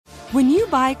When you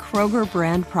buy Kroger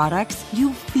brand products,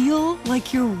 you feel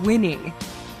like you're winning.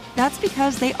 That's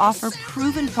because they offer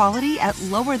proven quality at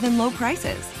lower than low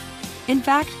prices. In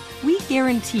fact, we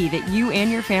guarantee that you and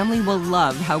your family will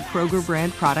love how Kroger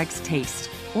brand products taste,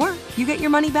 or you get your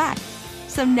money back.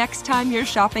 So next time you're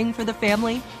shopping for the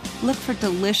family, look for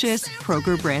delicious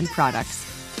Kroger brand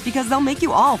products, because they'll make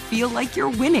you all feel like you're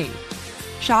winning.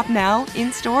 Shop now,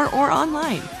 in-store, or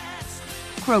online.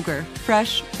 Kroger,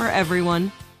 fresh for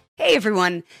everyone. Hey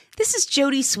everyone, this is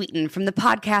Jody Sweeten from the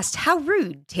podcast How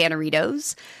Rude,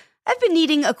 Tanneritos. I've been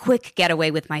needing a quick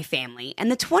getaway with my family,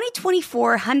 and the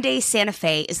 2024 Hyundai Santa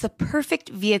Fe is the perfect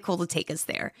vehicle to take us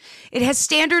there. It has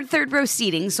standard third-row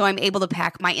seating, so I'm able to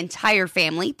pack my entire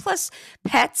family, plus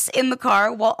pets, in the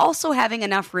car, while also having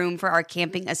enough room for our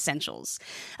camping essentials.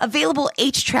 Available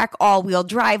H-Track all-wheel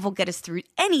drive will get us through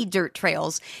any dirt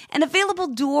trails, and available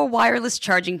dual wireless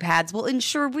charging pads will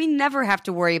ensure we never have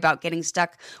to worry about getting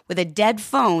stuck with a dead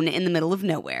phone in the middle of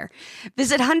nowhere.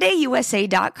 Visit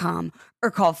HyundaiUSA.com or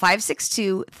call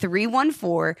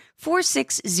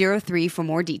 562-314-4603 for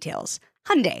more details.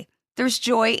 Hyundai, there's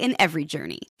joy in every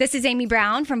journey. This is Amy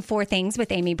Brown from 4 Things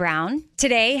with Amy Brown.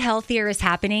 Today, Healthier is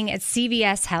happening at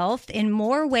CVS Health in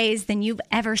more ways than you've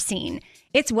ever seen.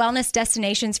 It's wellness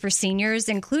destinations for seniors,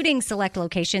 including select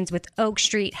locations with Oak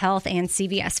Street Health and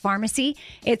CVS Pharmacy.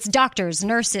 It's doctors,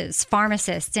 nurses,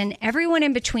 pharmacists, and everyone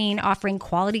in between offering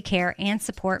quality care and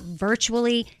support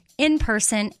virtually, in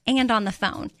person, and on the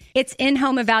phone. It's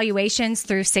in-home evaluations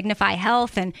through Signify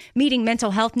Health and meeting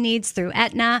mental health needs through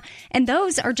Aetna. And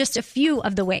those are just a few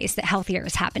of the ways that Healthier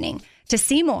is happening. To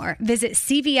see more, visit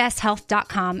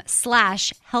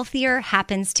cvshealth.com/healthier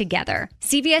happens together.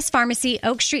 CVS Pharmacy,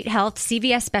 Oak Street Health,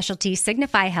 CVS Specialty,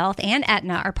 Signify Health, and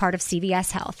Aetna are part of CVS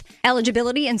Health.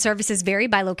 Eligibility and services vary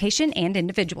by location and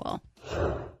individual.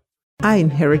 I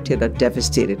inherited a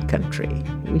devastated country,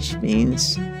 which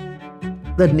means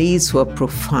the needs were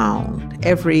profound.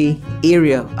 Every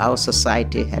area of our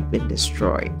society had been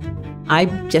destroyed. I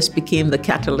just became the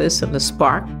catalyst and the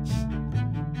spark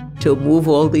to move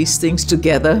all these things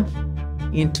together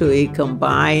into a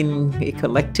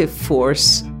collective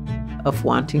force of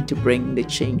wanting to bring the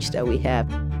change that we have.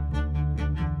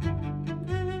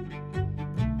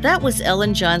 That was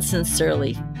Ellen Johnson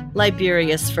Sirleaf,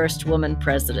 Liberia's first woman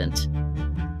president.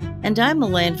 And I'm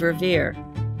Elaine Verveer.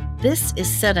 This is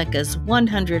Seneca's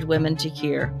 100 Women to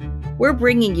Hear. We're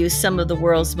bringing you some of the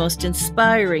world's most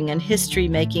inspiring and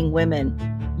history-making women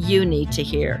you need to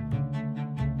hear.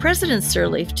 President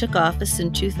Sirleaf took office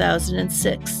in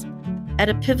 2006 at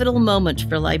a pivotal moment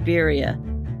for Liberia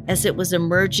as it was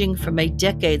emerging from a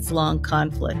decades-long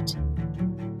conflict.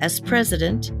 As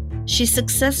president, she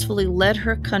successfully led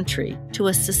her country to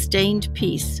a sustained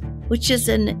peace, which is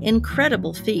an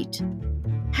incredible feat.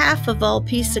 Half of all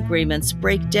peace agreements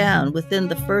break down within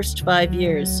the first 5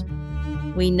 years.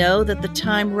 We know that the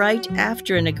time right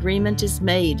after an agreement is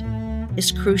made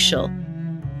is crucial,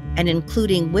 and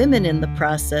including women in the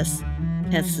process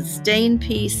can sustain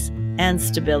peace and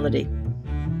stability.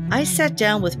 I sat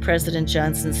down with President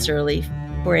Johnson Sirleaf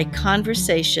for a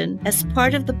conversation as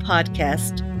part of the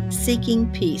podcast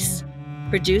Seeking Peace,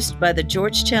 produced by the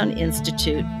Georgetown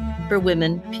Institute for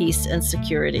Women, Peace, and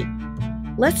Security.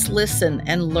 Let's listen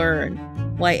and learn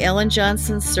why Ellen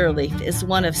Johnson Sirleaf is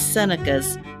one of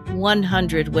Seneca's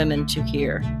 100 Women to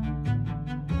Hear.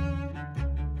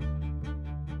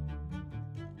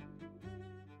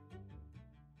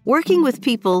 Working with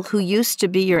people who used to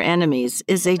be your enemies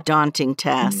is a daunting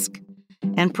task,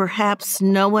 and perhaps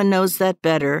no one knows that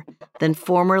better than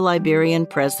former Liberian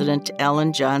President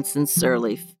Ellen Johnson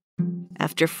Sirleaf.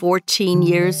 After 14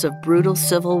 years of brutal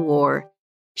civil war,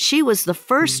 she was the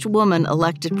first woman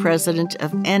elected president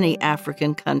of any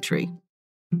African country.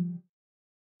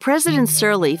 President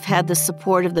Sirleaf had the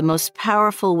support of the most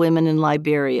powerful women in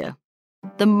Liberia,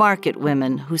 the market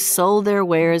women who sold their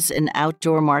wares in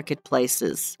outdoor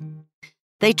marketplaces.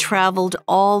 They traveled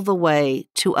all the way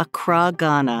to Accra,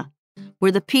 Ghana,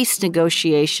 where the peace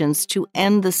negotiations to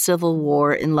end the civil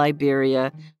war in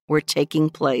Liberia were taking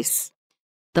place.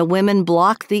 The women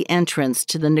blocked the entrance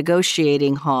to the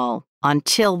negotiating hall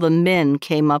until the men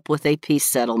came up with a peace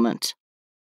settlement.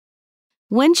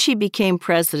 When she became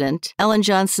president, Ellen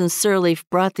Johnson Sirleaf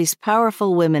brought these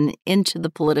powerful women into the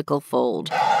political fold.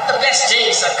 The best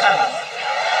days are coming.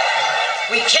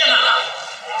 We cannot,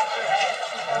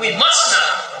 we must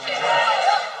not,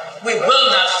 we will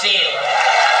not fail.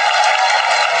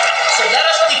 So let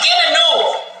us begin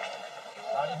anew,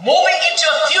 moving into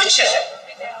a future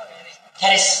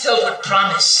that is filled with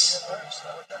promise,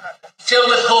 filled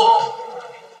with hope.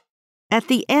 At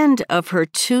the end of her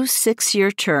 2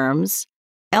 6-year terms,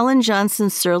 Ellen Johnson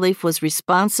Sirleaf was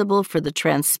responsible for the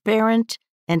transparent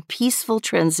and peaceful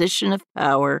transition of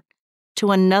power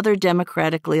to another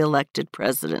democratically elected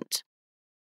president.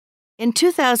 In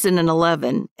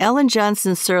 2011, Ellen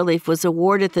Johnson Sirleaf was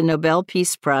awarded the Nobel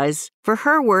Peace Prize for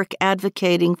her work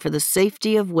advocating for the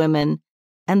safety of women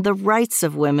and the rights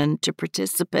of women to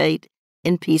participate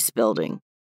in peace building.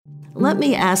 Let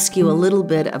me ask you a little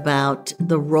bit about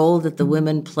the role that the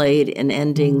women played in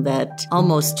ending that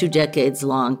almost 2 decades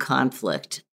long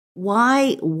conflict.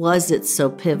 Why was it so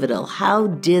pivotal? How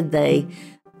did they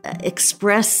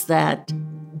express that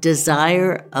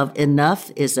desire of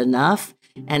enough is enough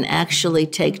and actually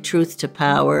take truth to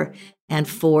power and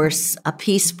force a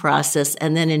peace process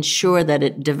and then ensure that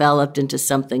it developed into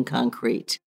something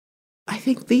concrete? I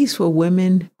think these were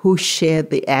women who shared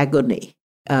the agony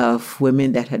of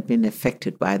women that had been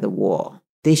affected by the war.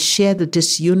 They shared the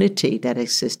disunity that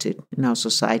existed in our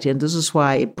society, and this is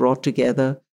why it brought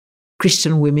together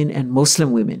Christian women and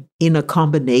Muslim women in a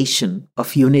combination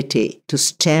of unity to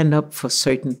stand up for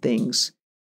certain things,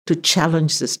 to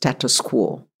challenge the status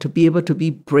quo, to be able to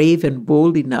be brave and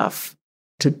bold enough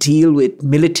to deal with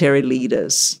military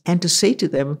leaders and to say to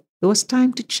them, it was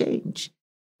time to change,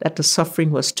 that the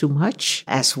suffering was too much.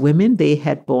 As women, they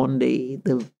had borne the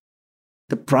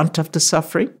brunt of the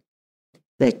suffering.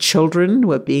 Their children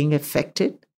were being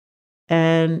affected.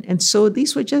 And so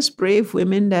these were just brave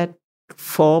women that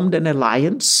formed an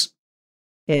alliance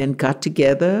and got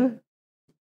together,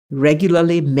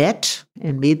 regularly met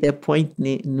and made their point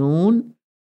known.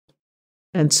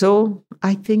 And so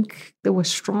I think they were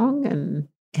strong and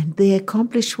they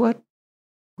accomplished what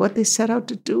they set out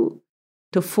to do,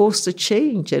 to force the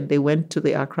change. And they went to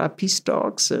the Accra peace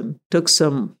talks and took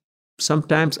some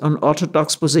sometimes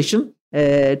unorthodox position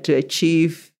to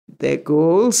achieve their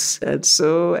goals. And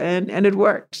it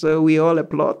worked. So we all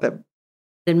applaud them.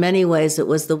 In many ways, it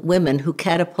was the women who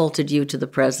catapulted you to the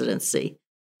presidency.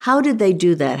 How did they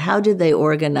do that? How did they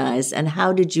organize? And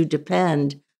how did you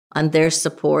depend on their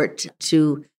support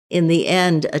to, in the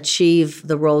end, achieve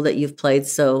the role that you've played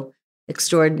so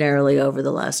extraordinarily over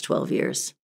the last 12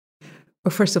 years?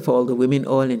 Well, first of all, the women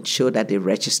all ensured that they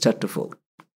registered to vote.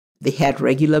 They had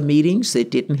regular meetings. They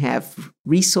didn't have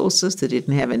resources. They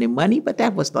didn't have any money, but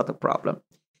that was not a problem.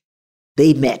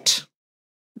 They met.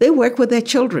 They worked with their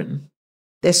children,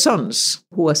 their sons,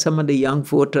 who are some of the young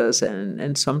voters,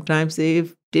 and sometimes they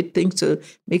did things to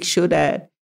make sure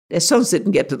that their sons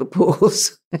didn't get to the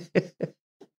polls.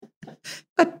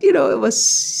 But, it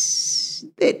was,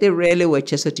 they really were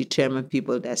just a determined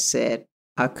people that said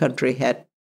our country had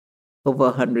over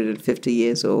 150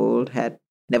 years old, had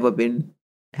never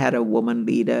had a woman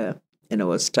leader, and it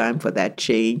was time for that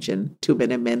change. And too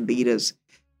many men leaders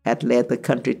had led the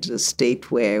country to the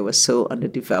state where it was so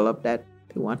underdeveloped that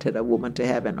they wanted a woman to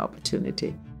have an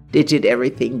opportunity. They did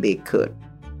everything they could.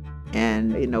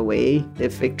 And in a way, the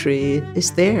victory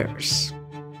is theirs.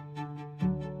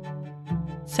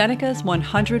 Seneca's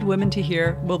 100 Women to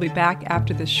Hear will be back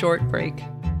after this short break.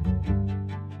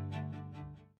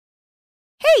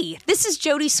 Hey, this is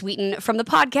Jody Sweeten from the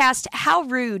podcast How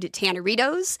Rude,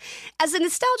 Tanneritos. As a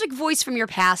nostalgic voice from your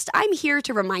past, I'm here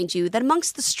to remind you that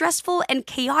amongst the stressful and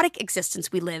chaotic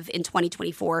existence we live in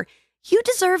 2024, you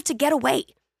deserve to get away.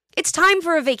 It's time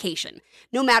for a vacation,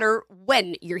 no matter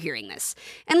when you're hearing this.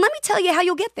 And let me tell you how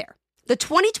you'll get there. The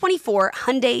 2024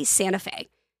 Hyundai Santa Fe.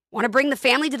 Want to bring the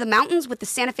family to the mountains with the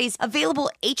Santa Fe's available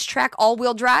H-Track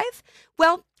all-wheel drive?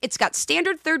 Well, it's got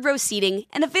standard third-row seating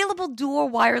and available dual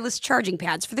wireless charging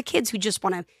pads for the kids who just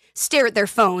want to stare at their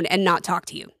phone and not talk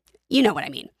to you. You know what I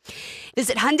mean.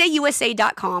 Visit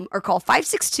HyundaiUSA.com or call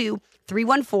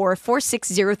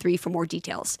 562-314-4603 for more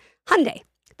details. Hyundai,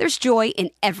 there's joy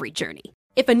in every journey.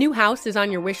 If a new house is on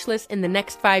your wish list in the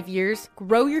next 5 years,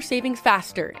 grow your savings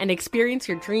faster and experience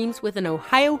your dreams with an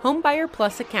Ohio Homebuyer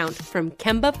Plus account from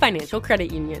Kemba Financial Credit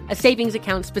Union. A savings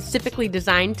account specifically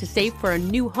designed to save for a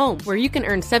new home where you can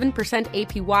earn 7%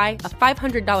 APY, a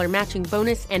 $500 matching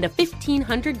bonus, and a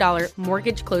 $1,500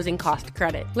 mortgage closing cost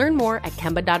credit. Learn more at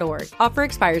Kemba.org. Offer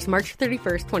expires March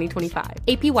 31st, 2025.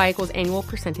 APY equals annual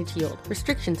percentage yield.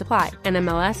 Restrictions apply.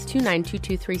 NMLS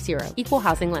 292230. Equal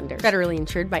housing lender. Federally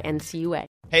insured by NCUA.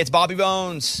 Hey, it's Bobby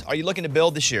Bones. Are you looking to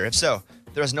build this year? If so,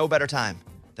 there is no better time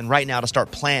than right now to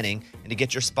start planning and to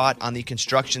get your spot on the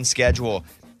construction schedule.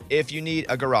 If you need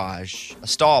a garage, a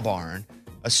stall barn,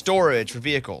 a storage for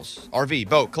vehicles, RV,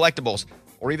 boat, collectibles,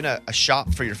 or even a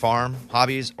shop for your farm,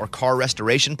 hobbies, or car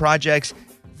restoration projects,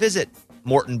 visit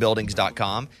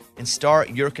MortonBuildings.com and start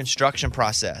your construction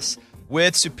process.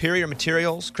 With superior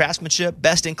materials, craftsmanship,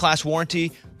 best-in-class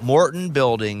warranty, Morton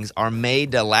Buildings are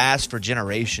made to last for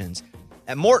generations.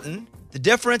 At Morton, The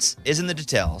difference is in the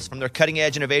details. From their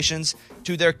cutting-edge innovations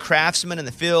to their craftsmen in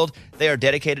the field, they are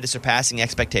dedicated to surpassing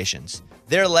expectations.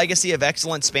 Their legacy of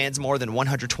excellence spans more than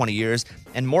 120 years,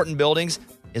 and Morton Buildings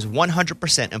is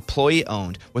 100%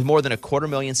 employee-owned with more than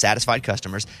 250,000 satisfied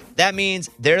customers. That means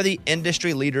they're the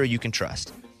industry leader you can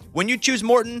trust. When you choose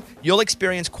Morton, you'll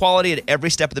experience quality at every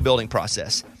step of the building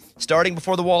process, starting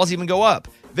before the walls even go up.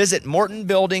 Visit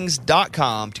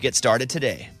mortonbuildings.com to get started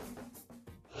today.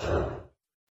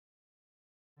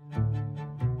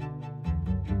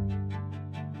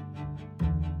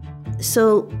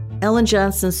 So Ellen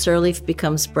Johnson Sirleaf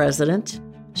becomes president.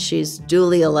 She's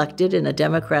duly elected in a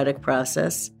democratic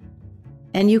process.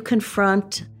 And you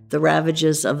confront the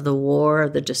ravages of the war,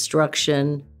 the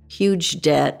destruction, huge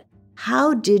debt.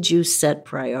 How did you set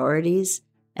priorities?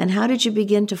 And how did you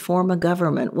begin to form a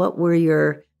government? What were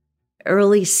your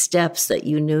early steps that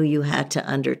you knew you had to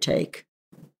undertake?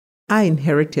 I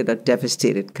inherited a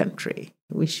devastated country,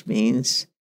 which means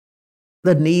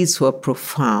the needs were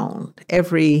profound.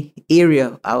 Every area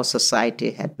of our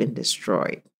society had been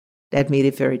destroyed. That made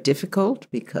it very difficult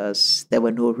because there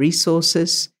were no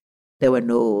resources, there were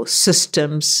no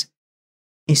systems,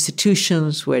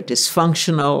 institutions were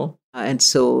dysfunctional, and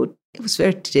so it was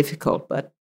very difficult,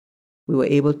 but we were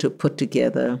able to put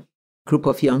together a group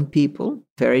of young people,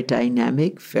 very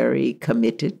dynamic, very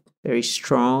committed, very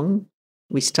strong.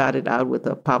 We started out with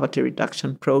a poverty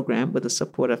reduction program with the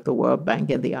support of the World Bank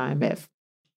and the IMF.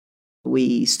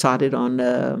 We started on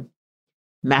a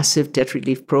massive debt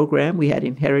relief program. We had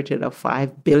inherited a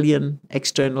 $5 billion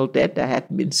external debt that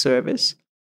hadn't been serviced.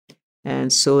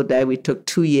 And so that we took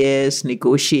 2 years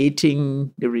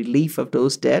negotiating the relief of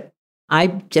those debt. I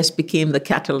just became the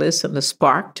catalyst and the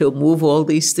spark to move all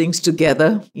these things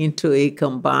together into a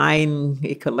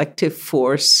collective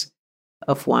force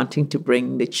of wanting to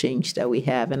bring the change that we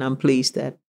have. And I'm pleased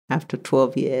that after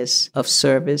 12 years of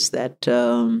service that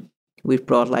we've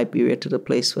brought Liberia to the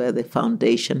place where the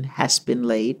foundation has been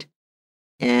laid.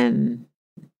 And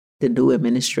the new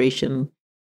administration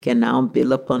can now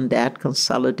build upon that,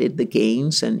 consolidate the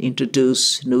gains, and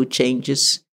introduce new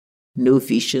changes, new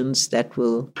visions that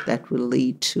will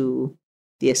lead to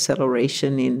the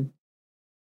acceleration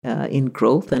in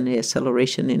growth and the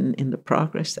acceleration in the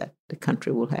progress that the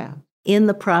country will have. In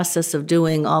the process of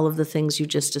doing all of the things you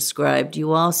just described,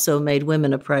 you also made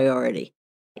women a priority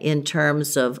in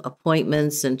terms of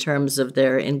appointments, in terms of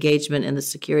their engagement in the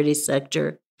security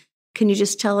sector. Can you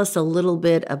just tell us a little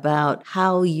bit about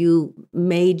how you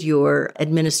made your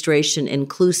administration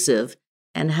inclusive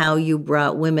and how you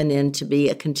brought women in to be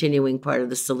a continuing part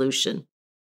of the solution?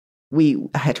 We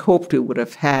had hoped we would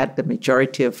have had the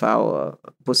majority of our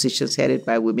positions headed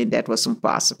by women. That wasn't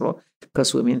possible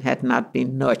because women had not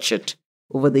been nurtured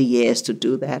over the years to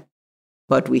do that.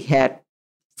 But we had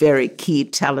very key,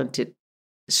 talented,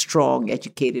 strong,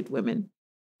 educated women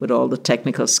with all the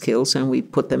technical skills, and we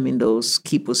put them in those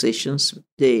key positions.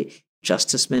 The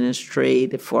Justice Ministry,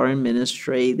 the Foreign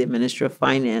Ministry, the Ministry of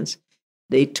Finance,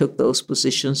 they took those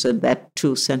positions, and that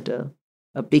too sent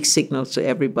a big signal to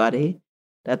everybody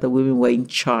that the women were in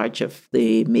charge of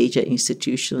the major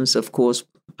institutions. Of course,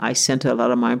 I centered a lot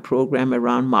of my program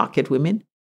around market women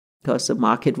because the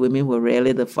market women were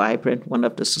really the vibrant one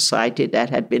of the society that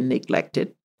had been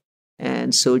neglected.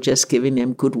 And so just giving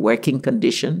them good working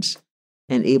conditions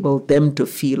enabled them to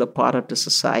feel a part of the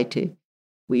society.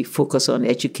 We focus on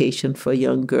education for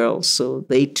young girls so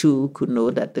they too could know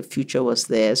that the future was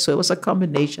there. So it was a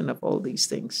combination of all these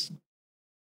things.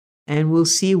 And we'll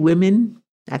see women.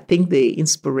 I think the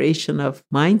inspiration of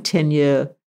my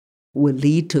tenure will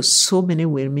lead to so many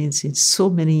women in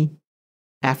so many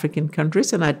African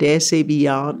countries, and I dare say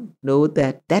beyond, know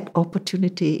that that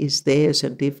opportunity is theirs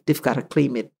and they've got to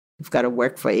claim it. They've got to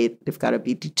work for it. They've got to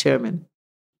be determined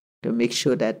to make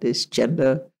sure that this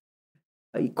gender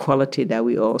equality that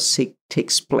we all seek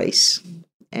takes place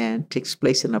and takes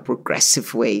place in a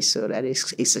progressive way so that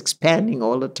it's expanding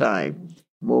all the time.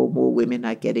 More women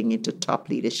are getting into top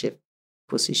leadership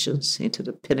positions, into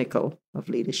the pinnacle of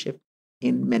leadership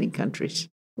in many countries.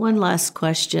 One last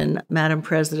question, Madam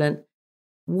President.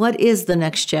 What is the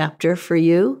next chapter for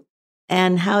you?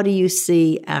 And how do you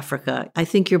see Africa? I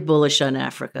think you're bullish on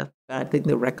Africa. I think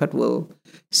the record will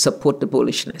support the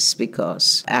bullishness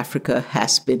because Africa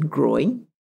has been growing,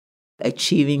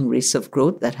 achieving rates of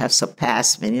growth that have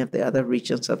surpassed many of the other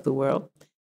regions of the world.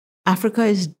 Africa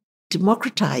is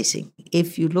democratizing.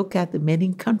 If you look at the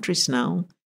many countries now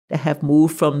that have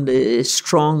moved from the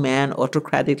strongman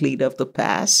autocratic leader of the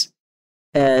past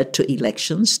to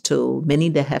elections, to many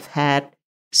that have had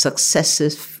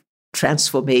successive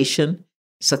transformation,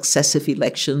 successive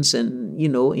elections, and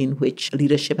in which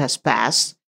leadership has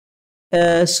passed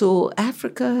So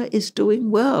Africa is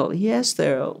doing well. Yes,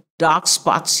 there are dark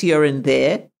spots here and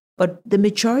there, but the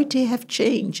majority have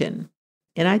changed. And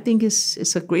I think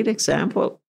it's a great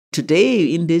example. Today,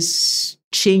 in this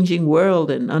changing world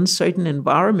and uncertain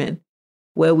environment,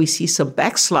 where we see some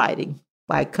backsliding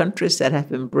by countries that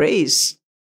have embraced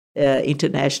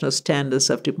international standards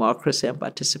of democracy and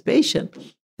participation,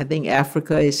 I think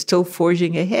Africa is still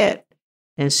forging ahead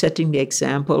and setting the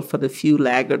example for the few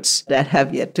laggards that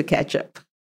have yet to catch up.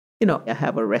 I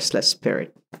have a restless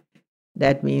spirit.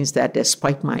 That means that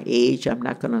despite my age, I'm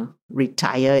not going to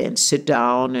retire and sit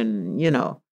down and,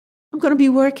 I'm going to be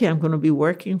working. I'm going to be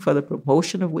working for the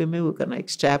promotion of women. We're going to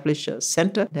establish a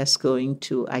center that's going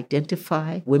to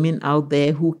identify women out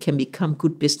there who can become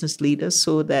good business leaders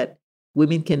so that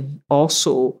women can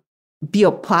also be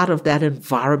a part of that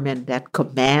environment that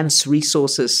commands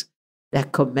resources,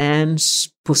 that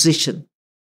commands position.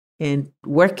 And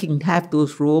working, have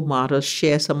those role models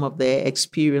share some of their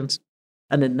experience,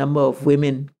 and the number of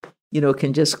women,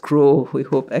 can just grow, we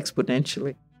hope,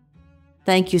 exponentially.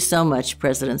 Thank you so much,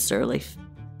 President Sirleaf.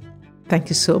 Thank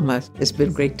you so much. It's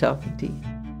been great talking to you.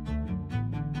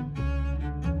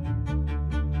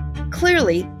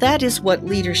 Clearly, that is what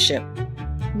leadership,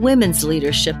 women's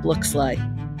leadership, looks like,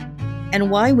 and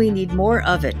why we need more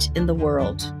of it in the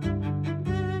world.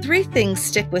 3 things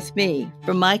stick with me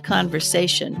from my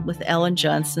conversation with Ellen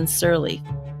Johnson Sirleaf.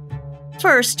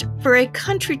 First, for a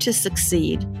country to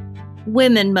succeed,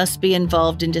 women must be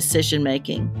involved in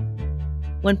decision-making.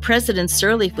 When President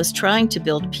Sirleaf was trying to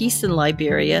build peace in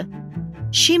Liberia,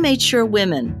 she made sure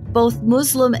women, both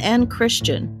Muslim and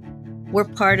Christian, were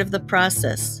part of the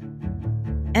process.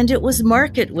 And it was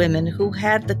market women who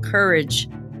had the courage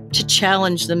to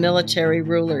challenge the military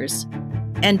rulers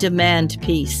and demand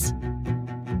peace.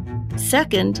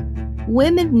 Second,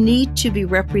 women need to be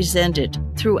represented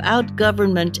throughout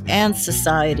government and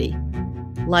society.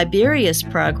 Liberia's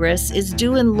progress is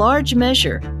due in large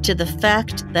measure to the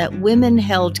fact that women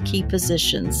held key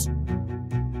positions.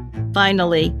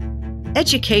 Finally,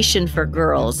 education for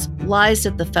girls lies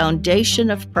at the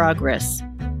foundation of progress.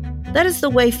 That is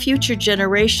the way future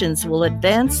generations will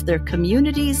advance their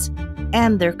communities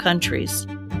and their countries.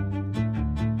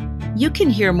 You can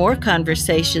hear more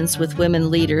conversations with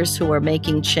women leaders who are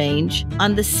making change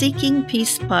on the Seeking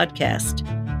Peace podcast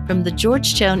from the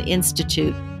Georgetown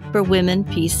Institute for Women,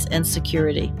 Peace, and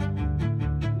Security.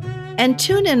 And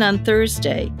tune in on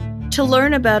Thursday to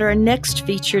learn about our next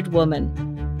featured woman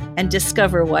and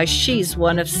discover why she's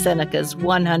one of Seneca's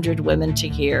 100 Women to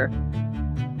Hear.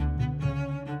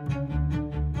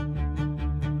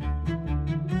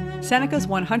 Seneca's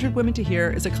 100 Women to Hear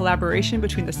is a collaboration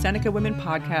between the Seneca Women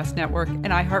Podcast Network and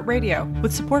iHeartRadio,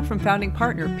 with support from founding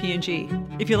partner P&G.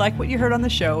 If you like what you heard on the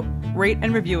show, rate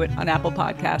and review it on Apple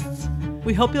Podcasts.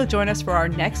 We hope you'll join us for our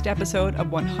next episode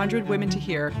of 100 Women to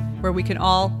Hear, where we can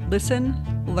all listen,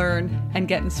 learn, and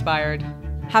get inspired.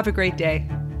 Have a great day.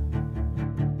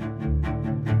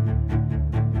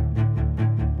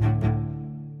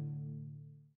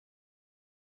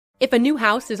 If a new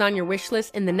house is on your wish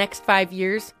list in the next 5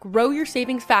 years, grow your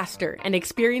savings faster and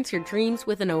experience your dreams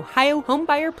with an Ohio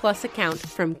Homebuyer Plus account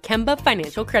from Kemba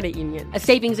Financial Credit Union. A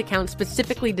savings account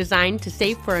specifically designed to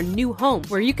save for a new home,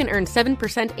 where you can earn 7%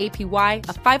 APY,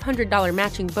 a $500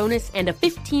 matching bonus, and a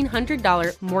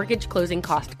 $1,500 mortgage closing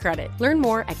cost credit. Learn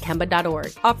more at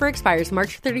Kemba.org. Offer expires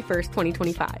March 31st,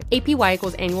 2025. APY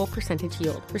equals annual percentage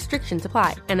yield. Restrictions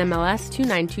apply. NMLS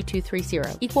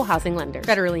 292230. Equal housing lender.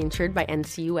 Federally insured by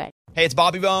NCUA. Hey, it's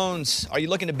Bobby Bones. Are you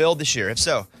looking to build this year? If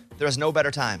so, there is no better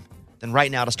time than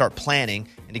right now to start planning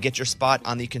and to get your spot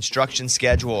on the construction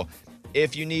schedule.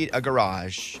 If you need a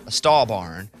garage, a stall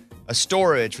barn, a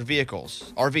storage for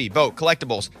vehicles, RV, boat,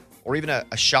 collectibles, or even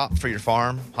a shop for your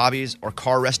farm, hobbies, or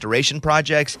car restoration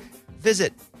projects,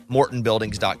 visit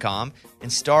MortonBuildings.com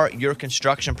and start your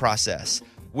construction process.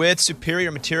 With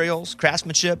superior materials,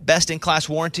 craftsmanship, best-in-class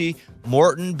warranty,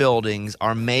 Morton Buildings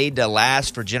are made to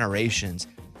last for generations.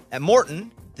 At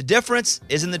Morton, the difference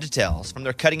is in the details. From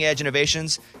their cutting-edge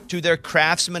innovations to their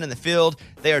craftsmen in the field,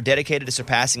 they are dedicated to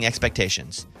surpassing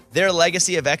expectations. Their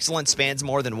legacy of excellence spans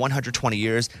more than 120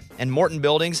 years, and Morton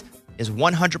Buildings is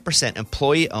 100%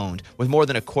 employee-owned with more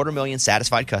than 250,000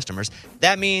 satisfied customers.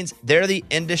 That means they're the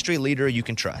industry leader you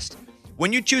can trust.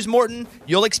 When you choose Morton,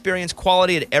 you'll experience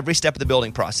quality at every step of the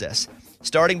building process,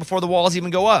 starting before the walls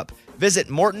even go up. Visit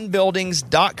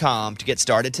MortonBuildings.com to get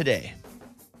started today.